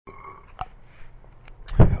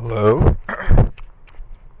Hello.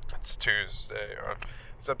 It's Tuesday.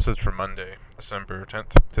 This episode's for Monday, December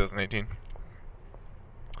 10th, 2018.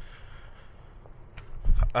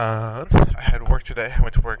 I had work today. I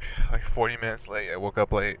went to work like 40 minutes late. I woke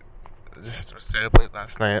up late. Just stayed up late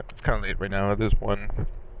last night. It's kind of late right now. It is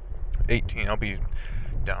 1:18. I'll be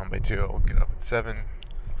down by 2. I'll get up at 7.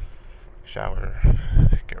 Shower.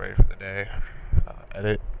 Get ready for the day.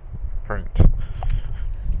 Edit. Print.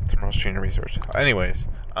 Tomorrow's junior research. Anyways,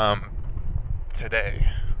 today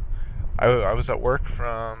I was at work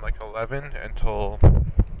from like 11 until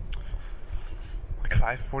like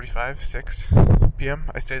 5:45, 6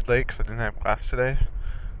 p.m. I stayed late because I didn't have class today,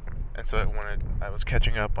 and so I was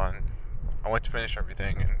catching up on. I went to finish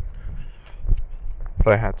everything and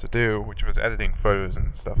what I had to do, which was editing photos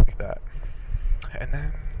and stuff like that. And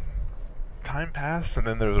then time passed, and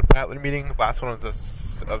then there was a Prattler meeting, last one of the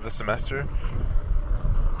semester.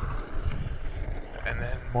 And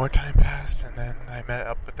then more time passed, and then I met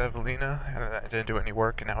up with Evelina, and then I didn't do any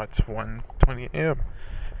work, and now it's 1:20 a.m.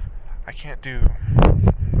 I can't do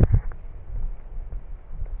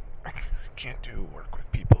work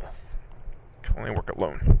with people. I can only work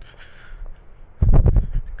alone.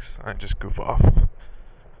 'Cause I just goof off.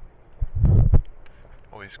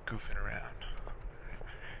 Always goofing around.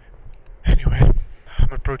 Anyway,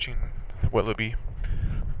 I'm approaching Willoughby.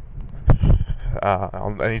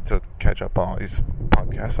 I need to catch up on all these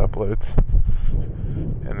podcast uploads,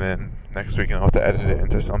 and then next week I'll have to edit it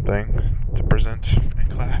into something to present in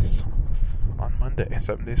class on Monday,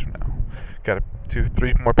 7 days from now. Got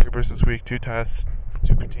 3 more papers this week, 2 tests,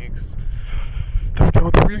 2 critiques. Then we're done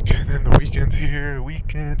with the week, and then the weekend's here. The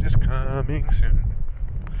weekend is coming soon.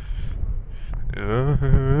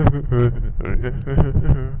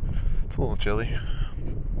 It's a little chilly.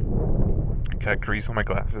 Got grease on my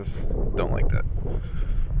glasses. Don't like that.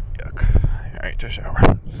 Yuck. Alright, just shower.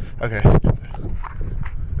 Okay.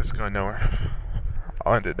 This is going nowhere.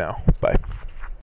 I'll end it now. Bye.